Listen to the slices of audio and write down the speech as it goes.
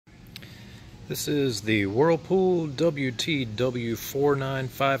This is the Whirlpool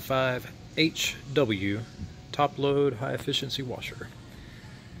WTW4955HW top-load high-efficiency washer.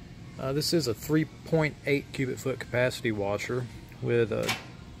 This is a 3.8 cubic foot capacity washer with a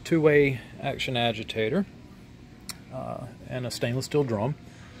two-way action agitator and a stainless steel drum.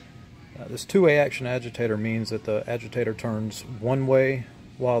 This two-way action agitator means that the agitator turns one way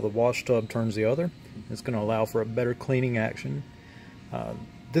while the wash tub turns the other. It's going to allow for a better cleaning action.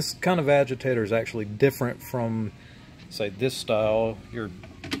 This kind of agitator is actually different from, say, this style, your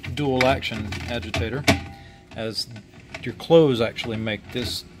dual action agitator, as your clothes actually make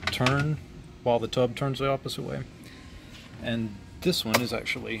this turn while the tub turns the opposite way. And this one is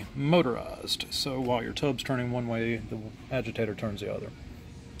actually motorized, so while your tub's turning one way, the agitator turns the other.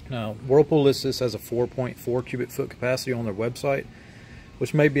 Now, Whirlpool lists this as a 4.4 cubic foot capacity on their website,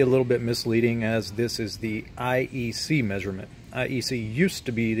 which may be a little bit misleading as this is the IEC measurement. IEC used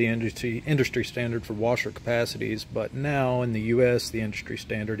to be the industry standard for washer capacities, but now in the US the industry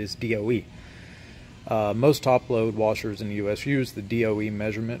standard is DOE. Most top-load washers in the US use the DOE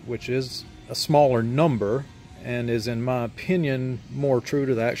measurement, which is a smaller number and is, in my opinion, more true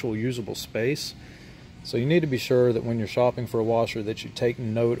to the actual usable space. So you need to be sure that when you're shopping for a washer that you take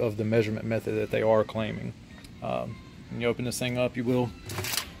note of the measurement method that they are claiming. When you open this thing up, you'll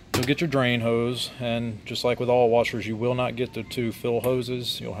get your drain hose, and just like with all washers, you will not get the two fill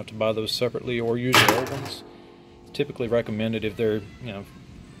hoses. You'll have to buy those separately or use the old ones. It's typically recommended if they're,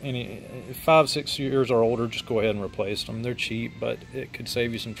 5-6 years or older, just go ahead and replace them. They're cheap, but it could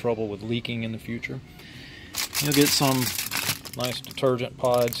save you some trouble with leaking in the future. You'll get some nice detergent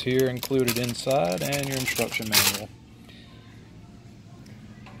pods here included inside, and your instruction manual.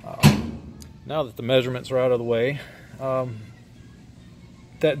 Now that the measurements are out of the way,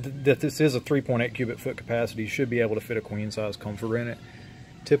 that this is a 3.8 cubic foot capacity, you should be able to fit a queen size comforter in it.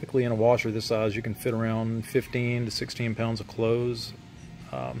 Typically in a washer this size you can fit around 15 to 16 pounds of clothes.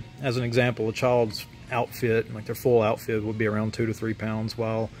 As an example, a child's outfit, like their full outfit, would be around 2 to 3 pounds,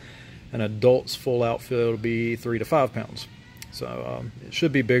 while an adult's full outfit will be 3 to 5 pounds. So it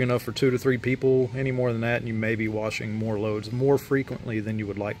should be big enough for 2 to 3 people. Any more than that and you may be washing more loads more frequently than you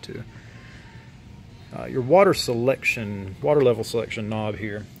would like to. Your water level selection knob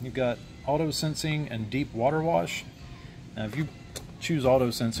here, you've got auto sensing and deep water wash. Now if you choose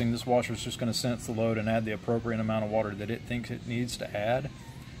auto sensing, this washer is just going to sense the load and add the appropriate amount of water that it thinks it needs to add.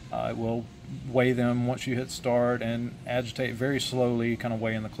 It will weigh them once you hit start and agitate very slowly, kind of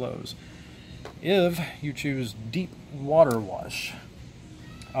weighing the clothes. If you choose deep water wash,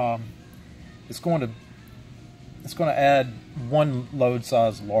 it's going to add one load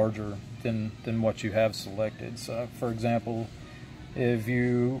size larger than what you have selected. So for example, if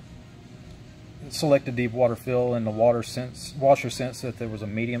you select a deep water fill and the washer sensed that there was a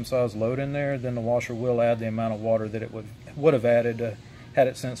medium sized load in there, then the washer will add the amount of water that it would have added had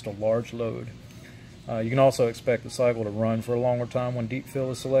it sensed a large load. You can also expect the cycle to run for a longer time when deep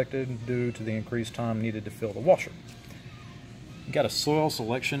fill is selected due to the increased time needed to fill the washer. You got a soil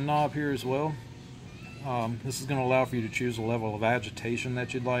selection knob here as well. This is going to allow for you to choose a level of agitation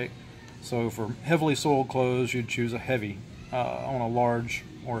that you'd like. So for heavily soiled clothes, you'd choose a heavy on a large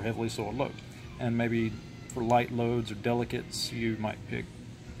or heavily soiled load. And maybe for light loads or delicates, you might pick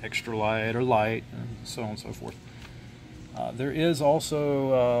extra light or light, and so on and so forth. There is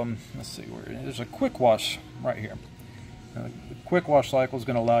also, there's a quick wash right here. The quick wash cycle is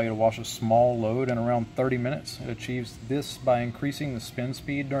going to allow you to wash a small load in around 30 minutes. It achieves this by increasing the spin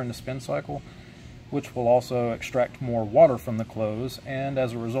speed during the spin cycle, which will also extract more water from the clothes and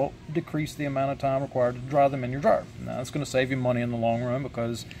as a result decrease the amount of time required to dry them in your dryer. Now it's going to save you money in the long run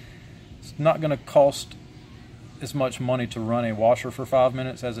because it's not going to cost as much money to run a washer for 5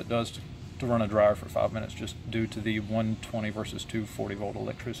 minutes as it does to run a dryer for 5 minutes, just due to the 120 versus 240 volt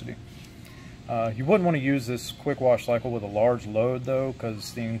electricity. You wouldn't want to use this quick wash cycle with a large load though,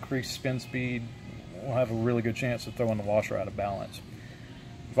 because the increased spin speed will have a really good chance of throwing the washer out of balance.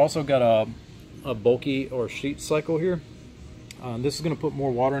 You've also got a bulky or sheet cycle here. This is going to put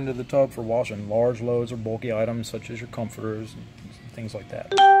more water into the tub for washing large loads or bulky items such as your comforters and things like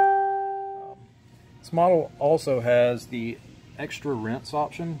that. This model also has the extra rinse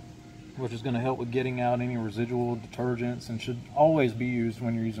option, which is going to help with getting out any residual detergents and should always be used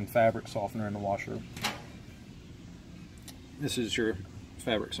when you're using fabric softener in the washer. This is your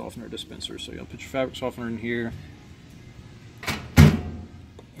fabric softener dispenser, so you'll put your fabric softener in here.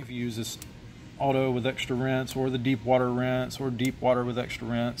 If you use this auto with extra rinse or the deep water rinse or deep water with extra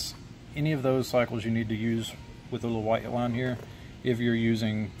rinse, any of those cycles you need to use with a little white line here if you're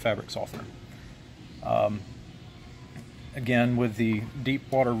using fabric softener. Again, with the deep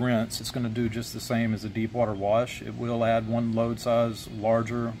water rinse, it's going to do just the same as a deep water wash. It will add one load size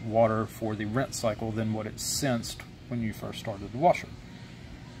larger water for the rinse cycle than what it sensed when you first started the washer.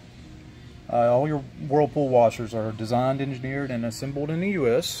 All your Whirlpool washers are designed, engineered, and assembled in the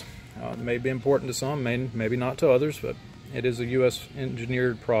U.S. It may be important to some, maybe not to others, but it is a U.S.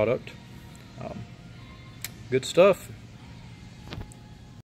 engineered product. Good stuff.